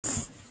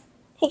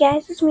Hey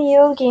guys, it's me,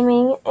 Yo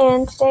Gaming,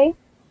 and today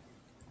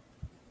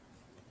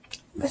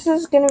this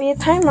is going to be a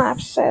time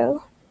lapse,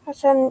 so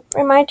that's a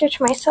reminder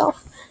to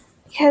myself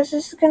because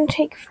this is going to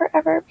take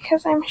forever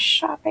because I'm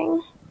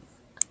shopping.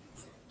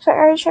 So I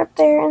already shopped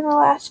there in the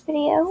last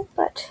video,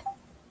 but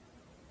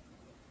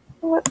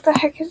what the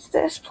heck is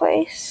this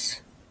place?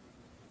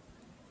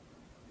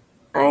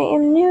 I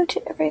am new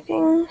to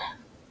everything.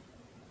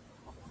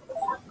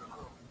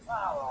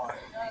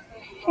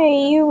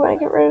 Hey, you want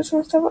to get rid of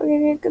some stuff? I'll give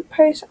you a good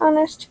price,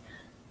 honest.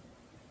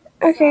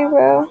 Okay,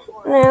 well,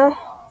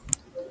 now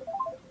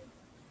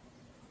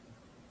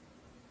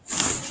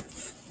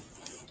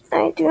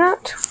I do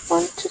not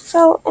want to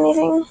sell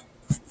anything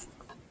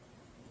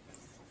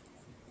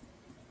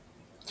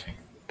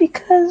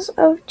because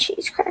of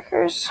cheese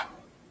crackers.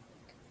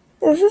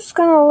 Is this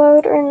gonna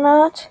load or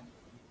not?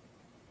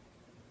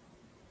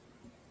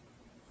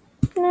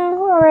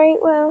 No,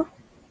 alright, well.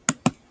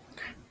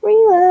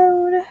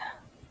 Reload.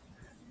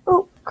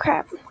 Oh,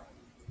 crap.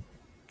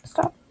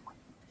 Stop.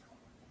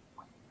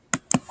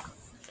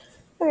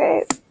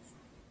 Okay.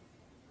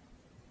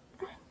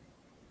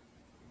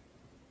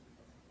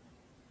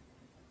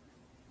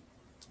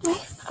 My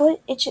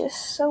foot itches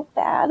so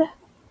bad.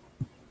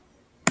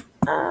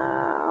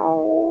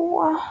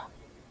 Ow.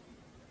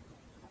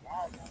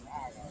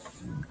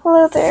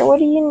 Hello there, what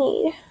do you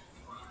need?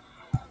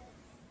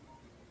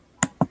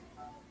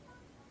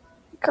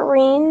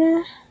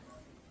 Green?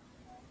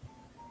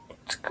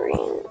 It's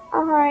green.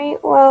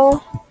 Alright,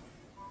 well.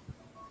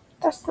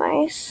 That's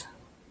nice.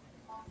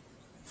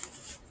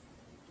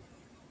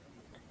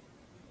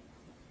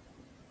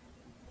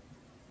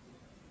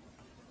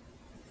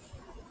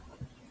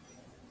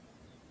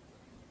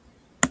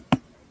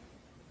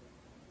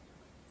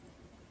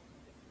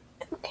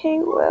 Okay,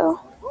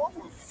 well.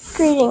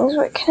 Greetings,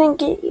 what can I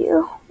get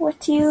you?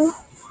 What do you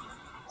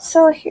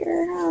sell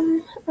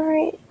here?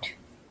 Alright.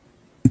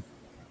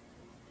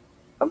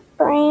 A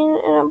brain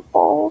in a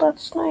bowl,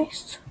 that's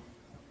nice.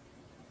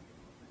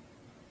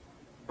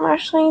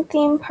 Marshling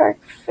theme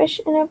park fish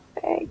in a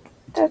bag.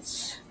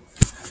 That's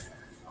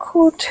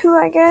cool too,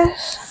 I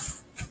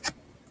guess.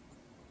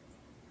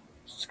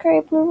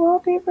 Sky blue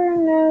wallpaper?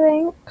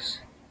 No thanks.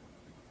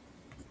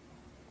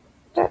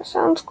 That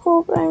sounds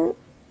cool, but I'm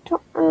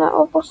not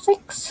level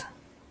 6.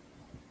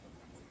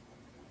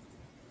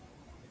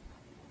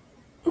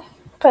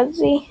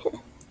 Fuzzy.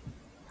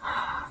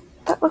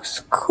 That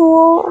looks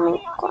cool. Oh my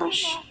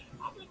gosh.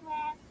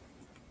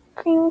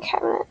 Green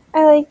cabinet.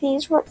 I like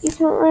these. You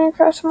can run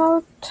across them all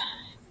the time.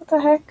 What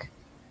the heck?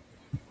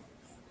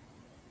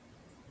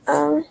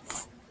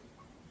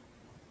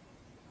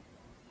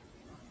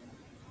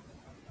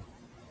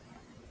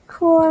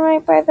 Cool. I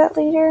might buy that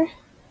later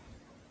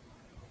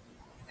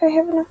if I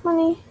have enough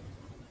money.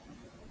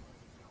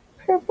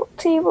 Purple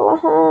table.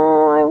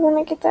 Oh, I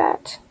want to get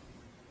that.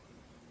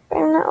 But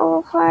I'm not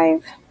level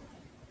 5.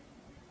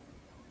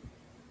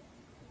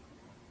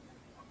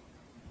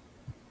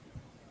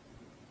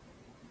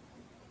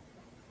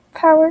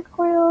 Power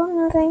coil.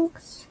 No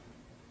thanks.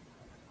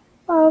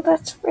 Oh,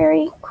 that's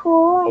very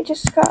cool. I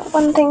just got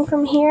one thing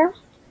from here.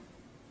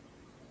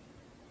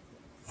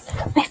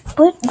 My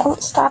foot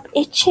won't stop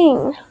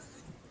itching.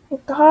 My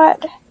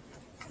God.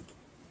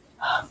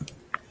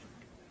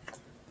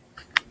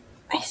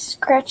 I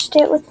scratched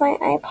it with my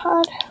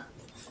iPod.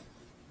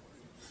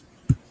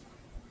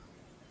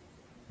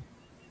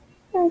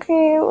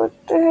 Okay,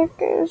 what the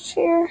heck is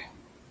here?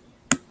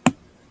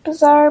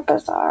 Bazaar.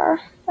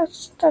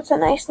 That's a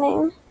nice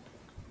name.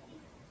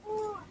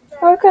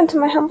 Welcome to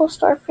my humble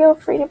store. Feel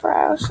free to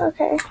browse.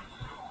 Okay.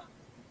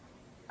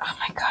 Oh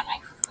my God, my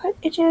foot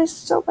itches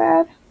so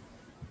bad.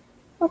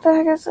 What the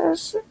heck is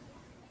this?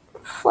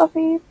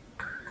 Fluffy.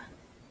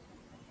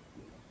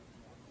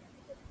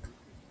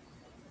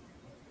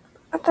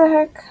 What the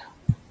heck?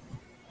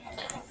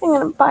 I'm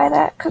gonna buy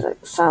that because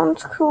it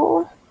sounds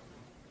cool.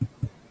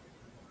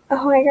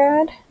 Oh my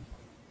God.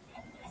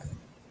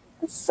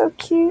 It's so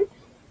cute.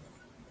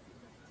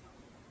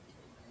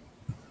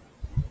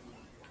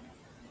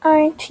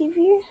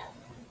 ITV?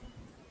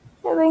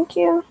 No, thank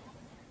you.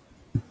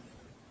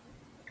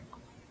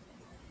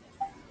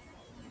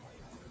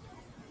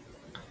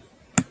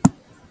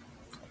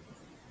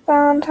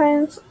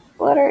 Valentine's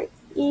letter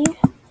E.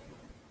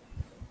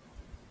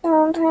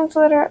 Valentine's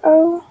letter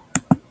O.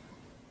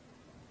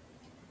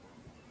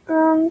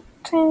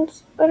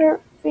 Valentine's letter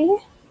V.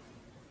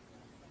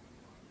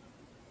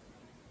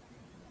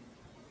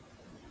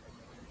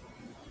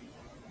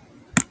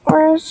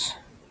 Where's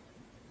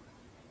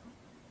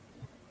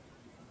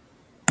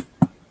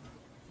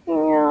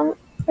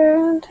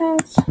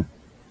Valentine's?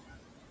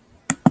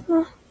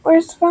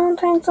 Where's the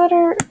Valentine's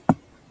letter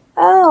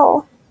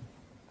L?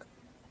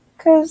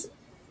 Because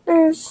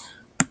there's.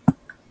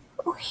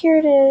 Oh, here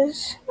it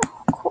is.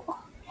 Oh, cool.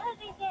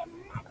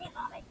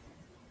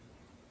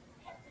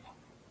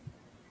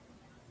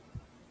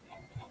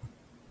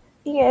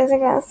 You guys are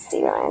gonna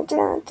see what I'm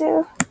gonna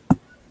do.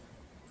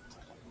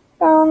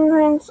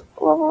 Valentine's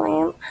level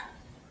lamp.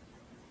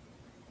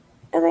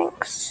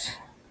 Thanks.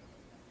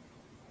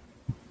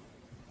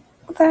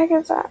 What The heck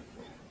is that?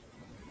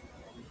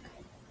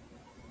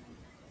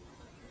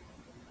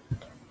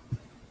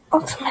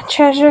 Ultimate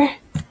treasure.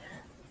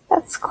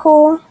 That's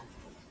cool.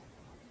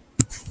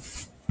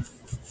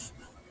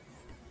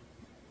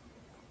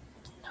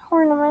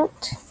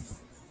 Ornament.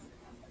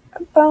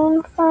 A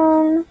bone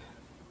phone.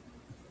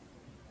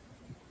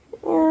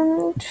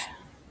 And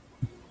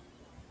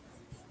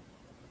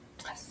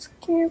a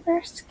scare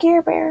bear.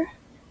 Scare bear.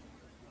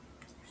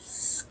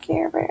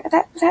 Scare bear.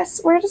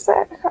 That's where does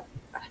that come?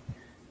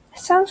 It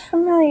sounds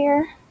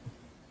familiar.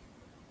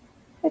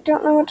 I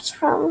don't know what it's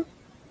from.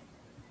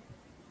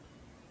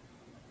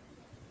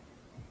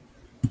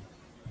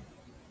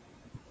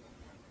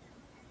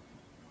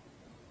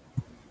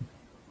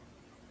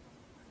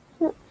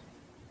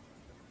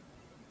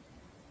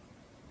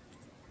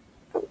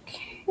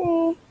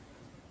 Okay.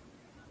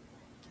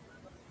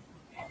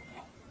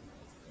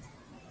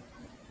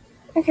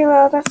 Okay,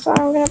 well, that's what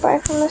I'm gonna buy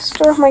from this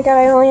store. Oh my god,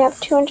 I only have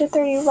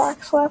 230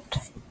 rocks left.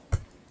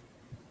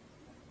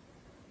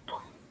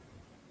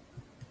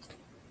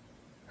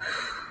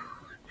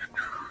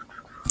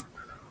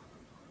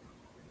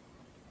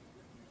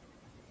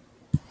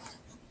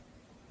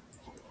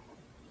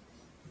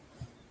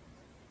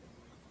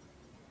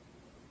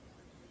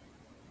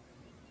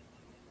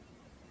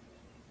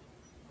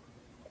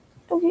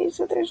 Okay,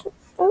 so there's...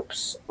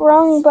 Oops,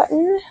 wrong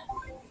button.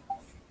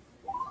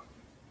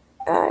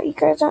 You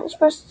guys aren't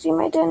supposed to see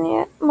my den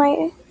yet.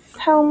 My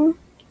home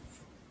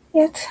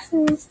yet.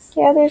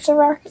 Yeah, there's a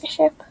rocket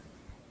ship.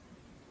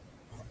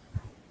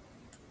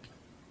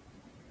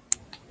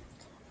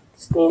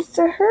 This needs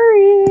to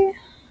hurry.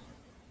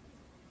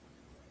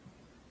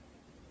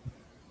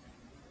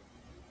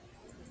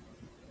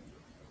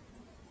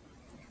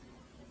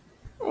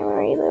 I'm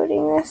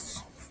reloading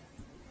this.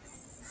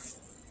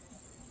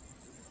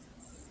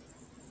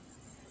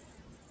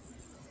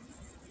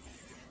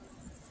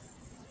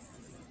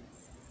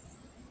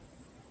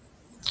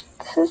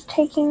 This is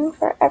taking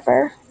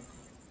forever.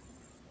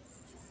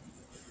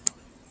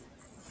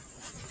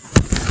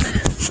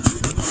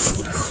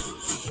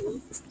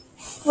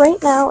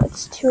 Right now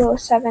it's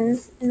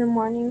 2:07 in the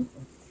morning.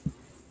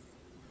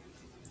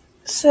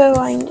 So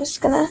I'm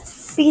just gonna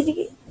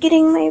be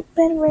getting my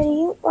bed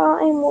ready while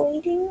I'm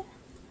waiting.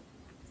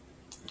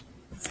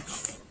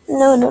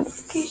 No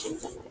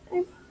notifications on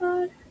my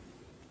iPod.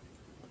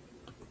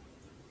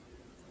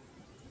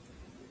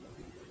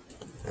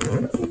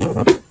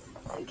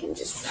 I can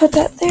just put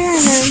that there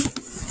and then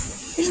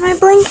here's my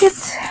blanket.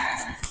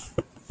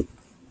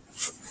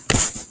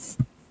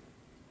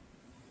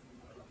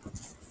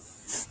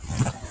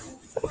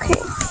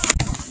 Okay.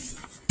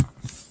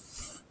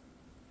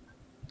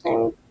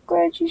 I'm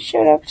glad you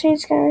showed up.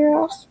 Today's gonna be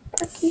real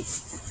sparky.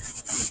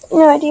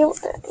 No idea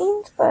what that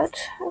means, but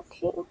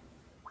okay.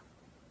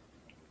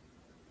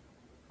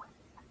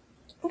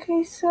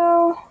 Okay,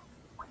 so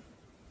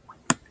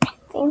I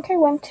think I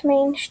went to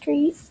Main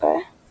Street,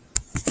 but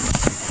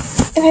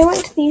if I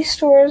went to these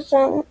stores,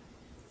 then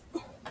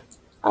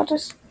I'll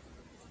just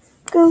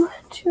go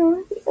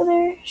to the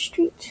other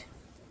street.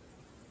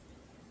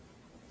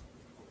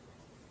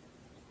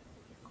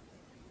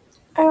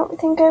 I don't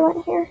think I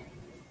went here.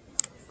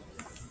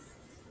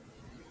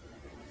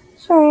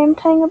 Sorry, I'm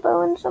tying a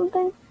bow in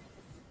something.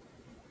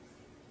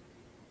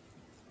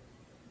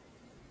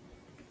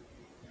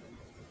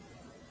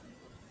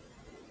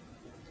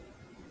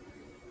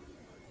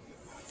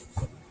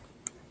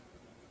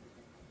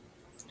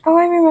 Oh,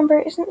 I remember.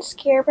 Isn't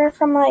Scare Bear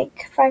from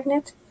like Five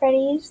Nights at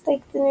Freddy's,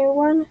 like the new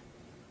one?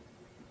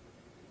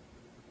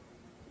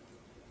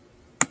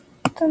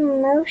 The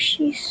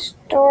Moshi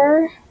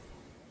store?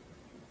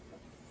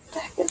 What the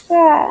heck is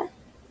that?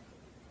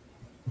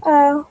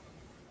 Oh.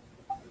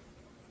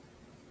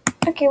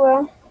 Okay,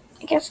 well,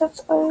 I guess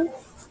that's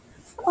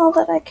all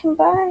that I can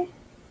buy.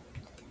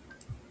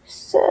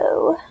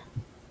 So,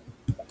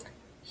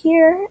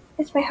 here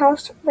is my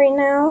house right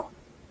now.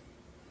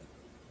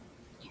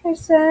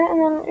 Here's that, and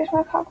then there's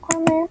my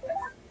popcorn there.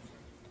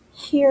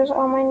 Here's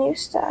all my new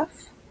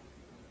stuff.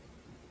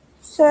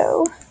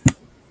 So,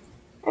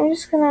 I'm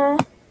just gonna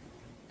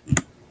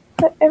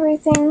put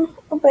everything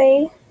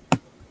away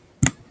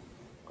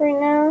right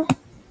now.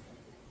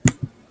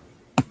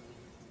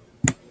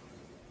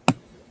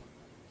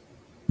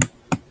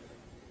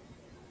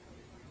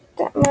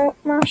 That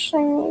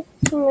Moshling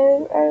needs to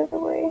move out of the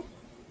way.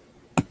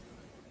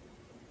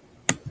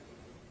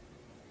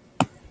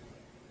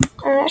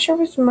 I'm not sure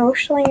if it's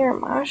Moshling or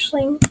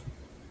Moshling,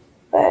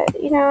 but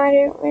I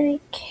didn't really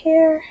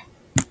care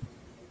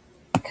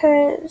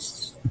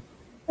because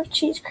of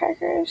cheese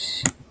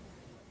crackers.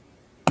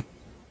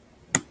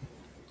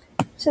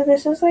 So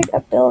this is like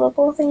a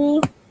buildable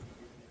thingy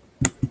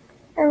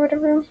or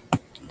whatever.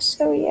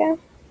 So yeah.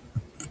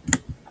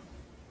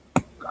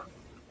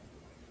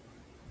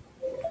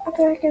 What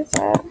the heck is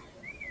that?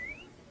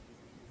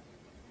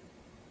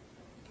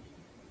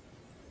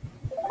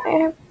 I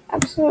have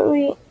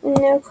absolutely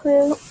no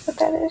clue what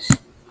that is.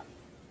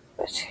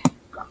 But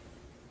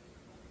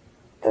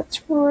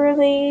that's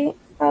really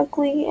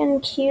ugly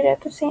and cute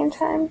at the same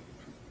time.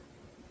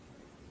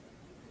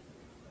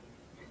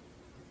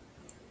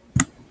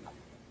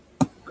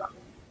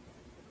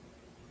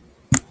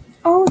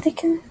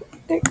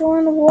 they go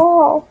on the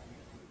wall.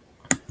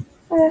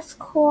 Oh, that's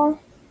cool.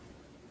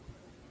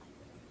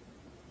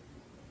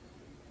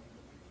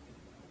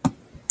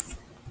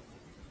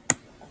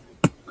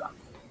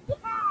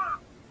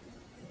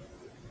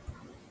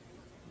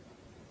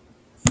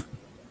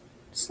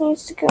 This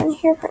needs to go in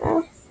here for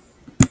now.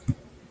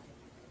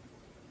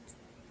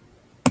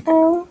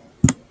 Oh.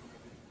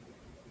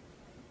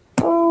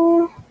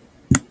 Oh.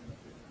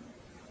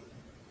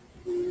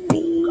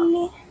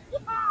 V.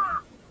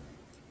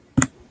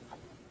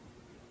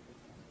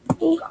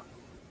 E.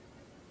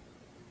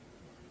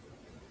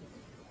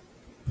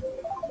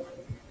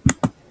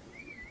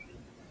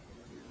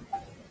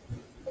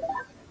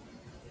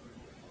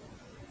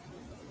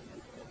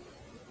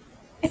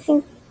 I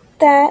think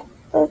that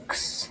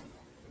looks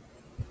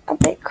a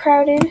bit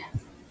crowded.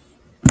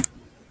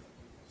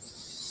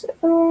 So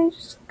I'm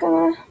just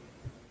gonna,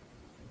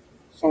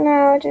 so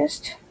now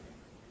just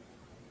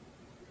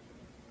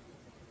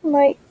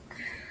like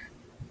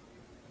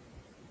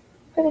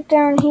put it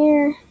down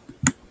here.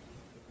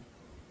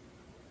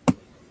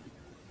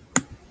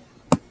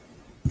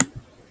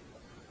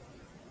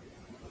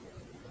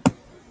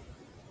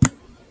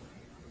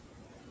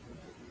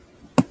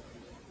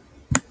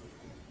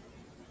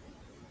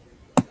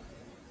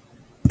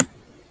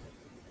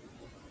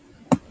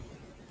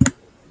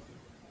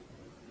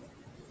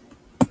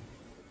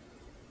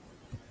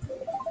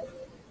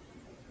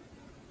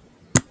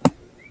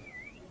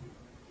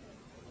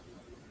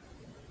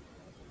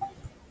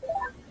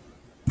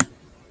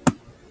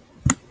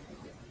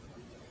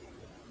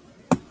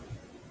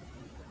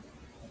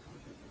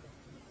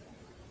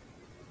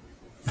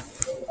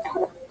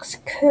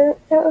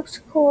 That looks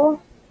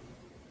cool.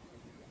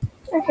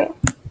 Okay.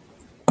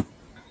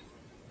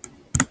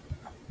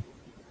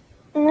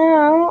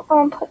 Now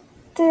I'll put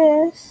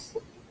this.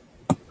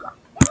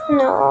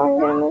 No, I'm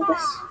gonna move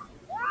this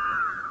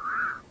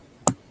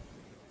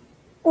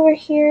over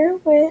here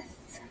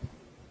with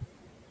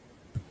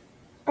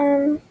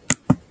I'm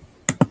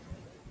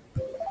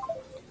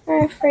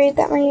afraid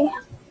that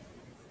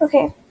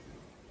okay.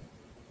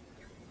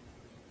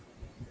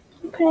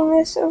 I'm putting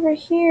this over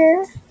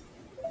here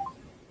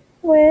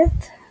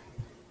with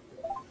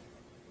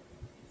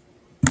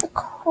the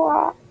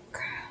clock.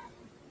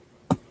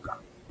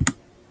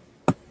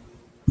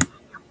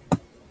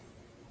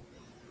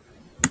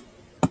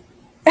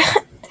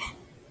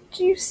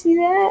 Do you see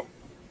that?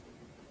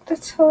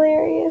 That's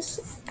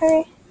hilarious.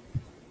 Okay.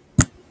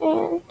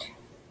 And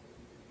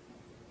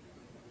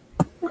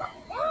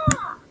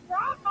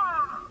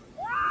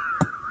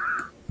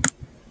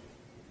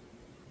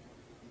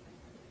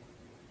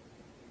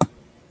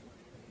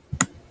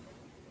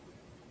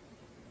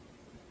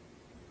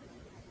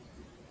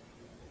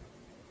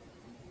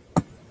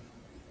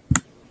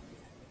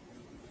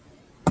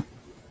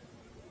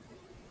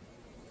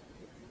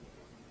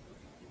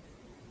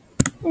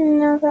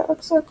no, that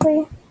looks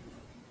ugly.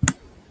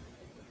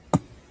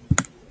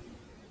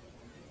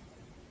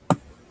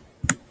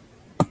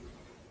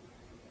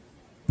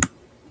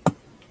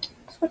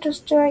 So we'll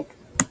just do like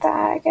that,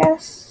 I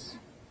guess.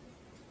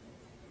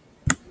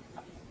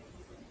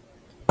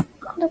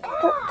 Look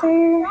at that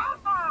there.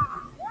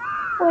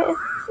 With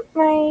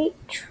my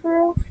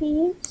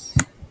trophies.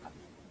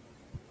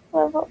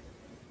 Level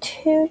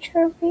 2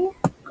 trophy.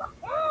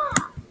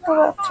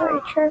 Level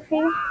 3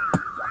 trophy.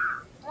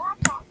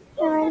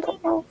 And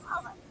level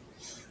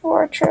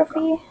 4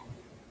 trophy.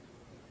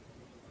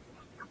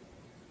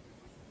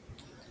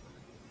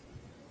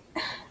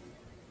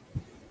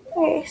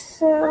 Okay,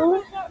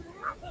 so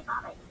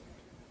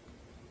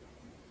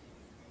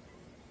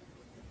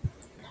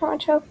how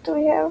much health do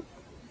we have?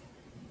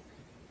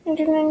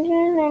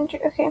 199,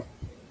 okay.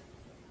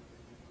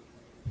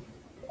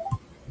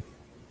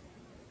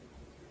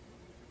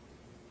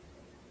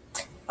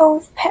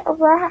 Oh, pet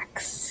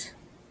rocks.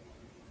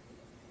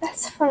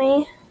 That's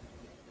funny.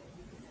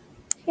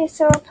 Okay,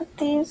 so I'll put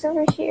these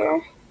over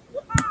here.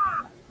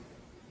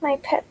 My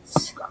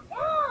pets.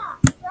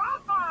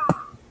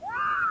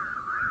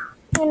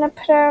 I'm gonna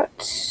put out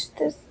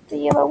the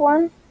yellow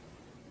one.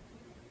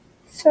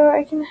 So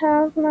I can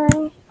have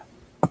my,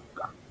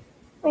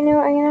 I'm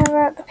gonna have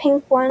out the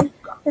pink one.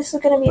 This is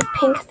gonna be a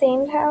pink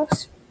themed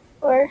house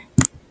for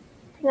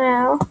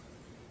now.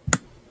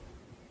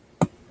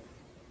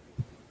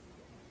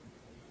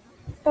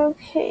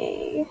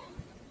 Okay.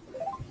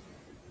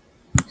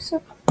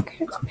 So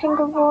here's pink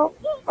vault.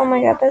 Oh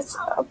my god, that's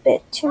a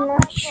bit too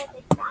much.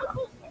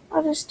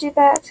 I'll just do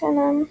that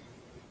and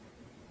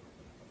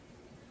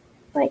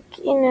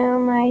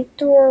my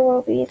door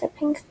will be the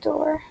pink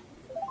door.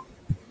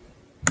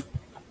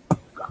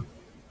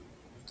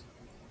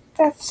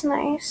 That's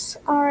nice.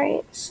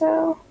 Alright,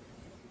 so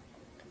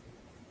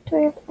do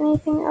I have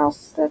anything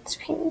else that's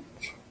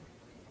pink?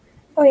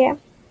 Oh yeah.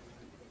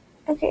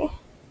 Okay.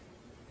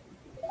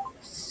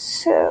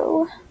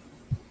 So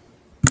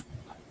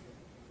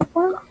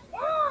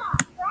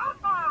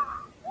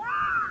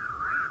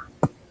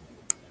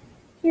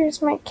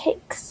here's my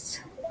cakes.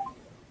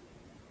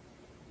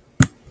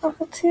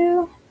 Level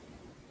 2.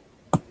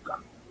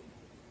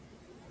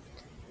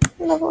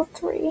 level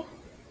 3.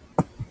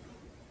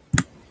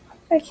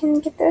 I can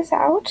get those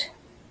out.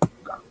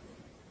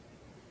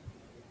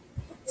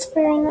 It's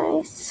very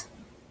nice.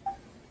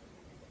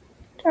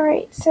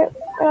 Alright, so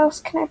what else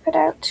can I put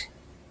out?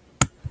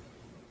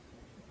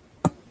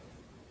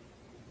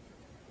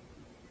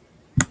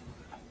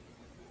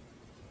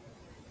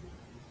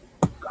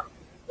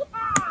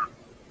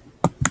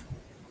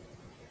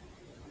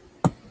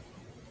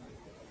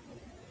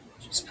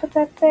 Just put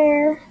that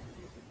there,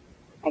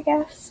 I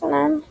guess, and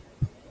then...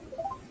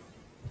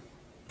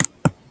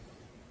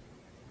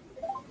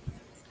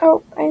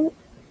 Oh, I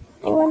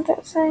want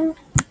that sign.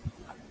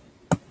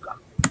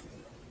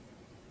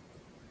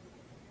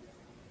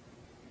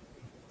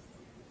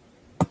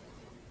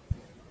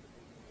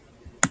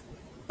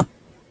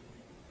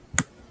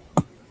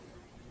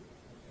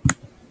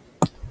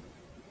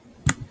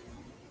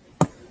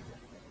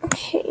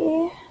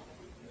 Okay.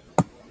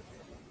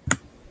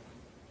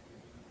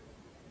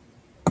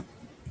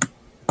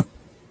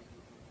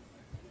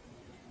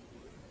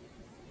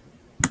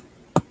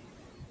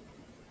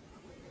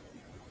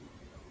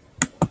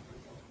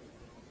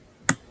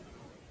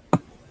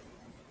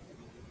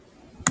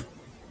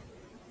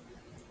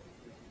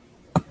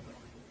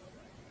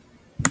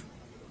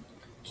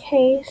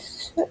 Okay,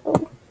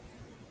 so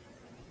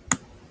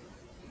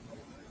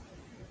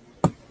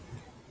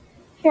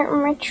here are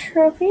my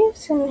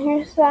trophies, and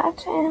here's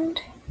that, and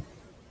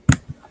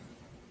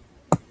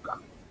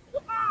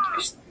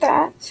there's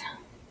that.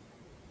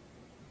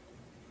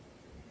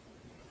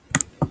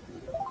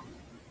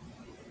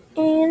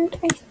 And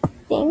I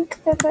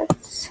think that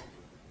is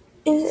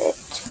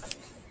it.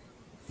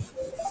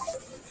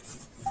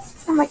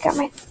 Oh my god,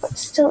 my foot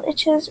still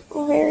itches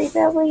very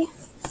badly.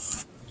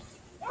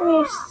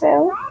 Okay,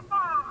 so I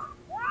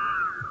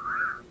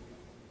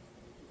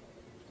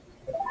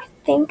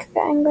think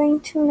that I'm going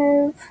to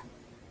move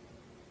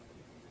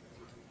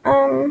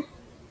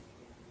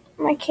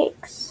my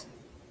cakes.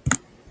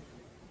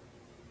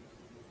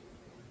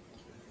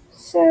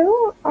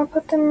 So I'll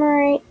put them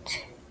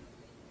right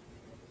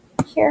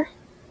here.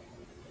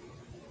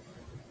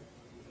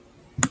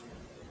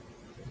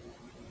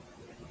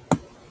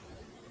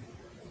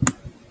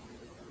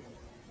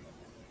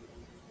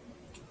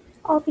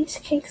 All these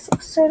cakes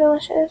look so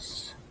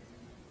delicious.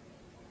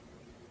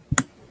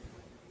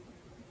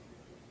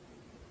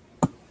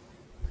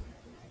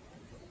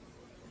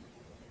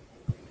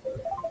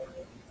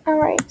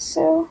 Alright,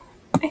 so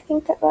I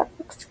think that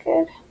looks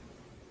good.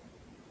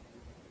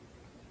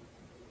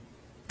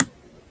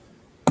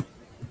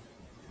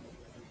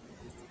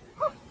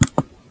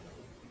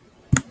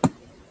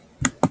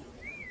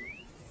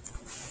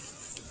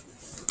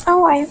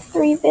 Oh, I have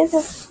 3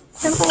 visits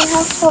from my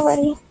house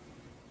already.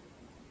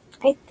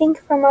 I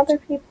think from other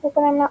people,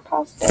 but I'm not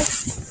positive.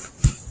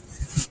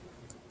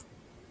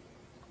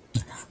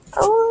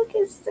 Oh, look,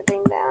 it's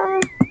sitting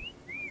down.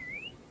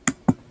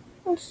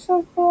 That's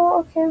so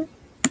cool. Okay.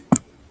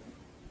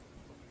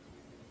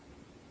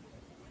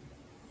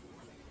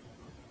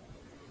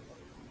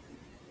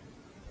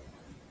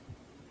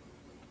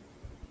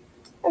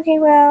 Okay,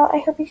 well, I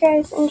hope you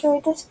guys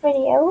enjoyed this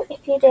video.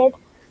 If you did,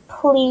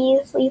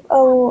 please leave a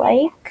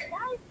like.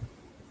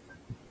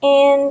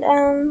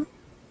 And,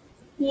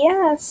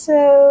 yeah,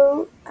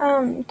 so,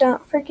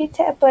 don't forget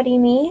to buddy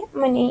me.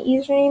 My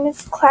username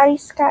is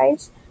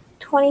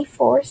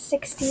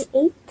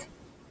CloudySkies2468.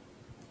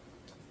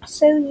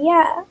 So,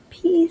 yeah,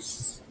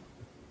 peace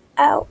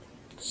out.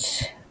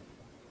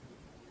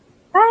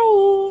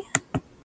 Bye!